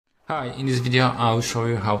Hi, in this video I'll show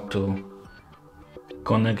you how to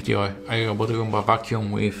connect your iRobot Roomba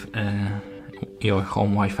vacuum with your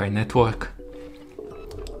home Wi-Fi network.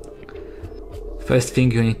 First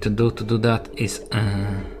thing you need to do that is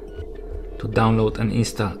to download and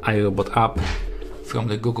install iRobot app from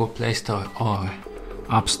the Google Play Store or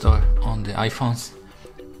App Store on the iPhones.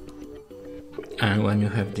 And when you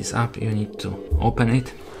have this app, you need to open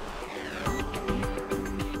it.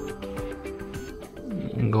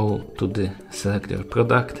 Go to the select your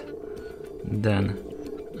product, then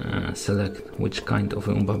select which kind of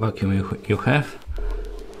Roomba vacuum you have.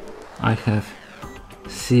 I have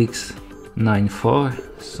 694,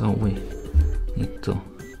 so we need to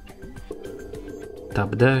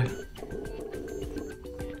tap there,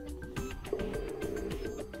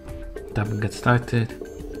 tap get started,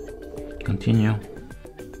 continue,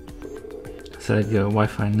 select your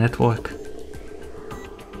Wi-Fi network,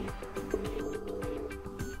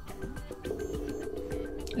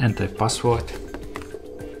 enter password,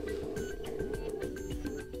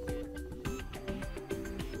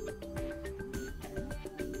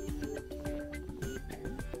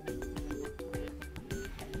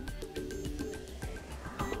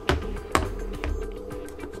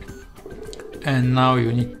 and now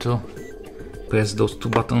you need to press those two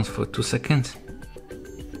buttons for 2 seconds.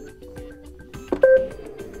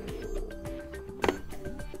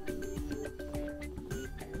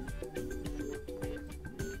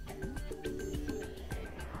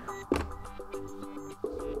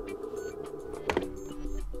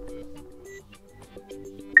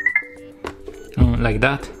 Like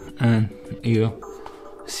that, and you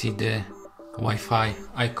see the Wi-Fi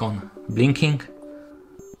icon blinking,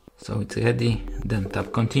 so it's ready. Then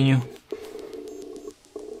tap continue.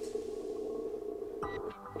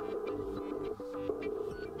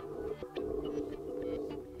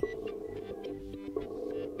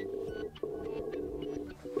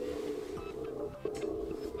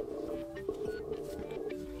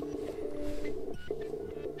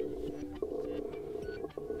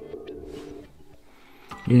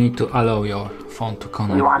 You need to allow your phone to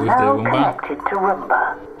connect with the Roomba. You are now connected to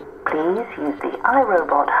Roomba. Please use the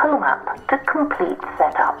iRobot Home app to complete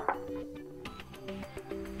setup.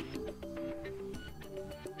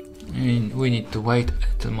 We need to wait a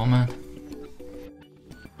little moment.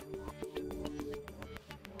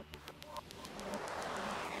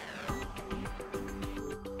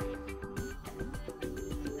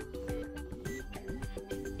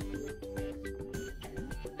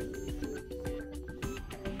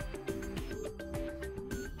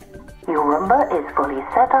 Your Roomba is fully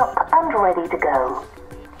set up and ready to go.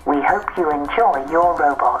 We hope you enjoy your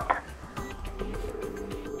robot.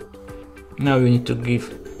 Now you need to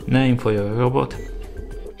give name for your robot.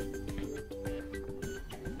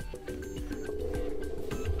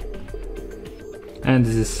 And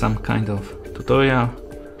this is some kind of tutorial.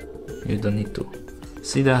 You don't need to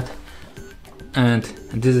see that. And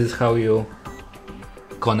this is how you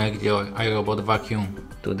connect your iRobot vacuum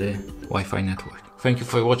to the Wi-Fi network. Thank you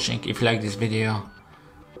for watching. If you like this video,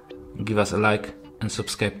 give us a like and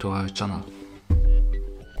subscribe to our channel.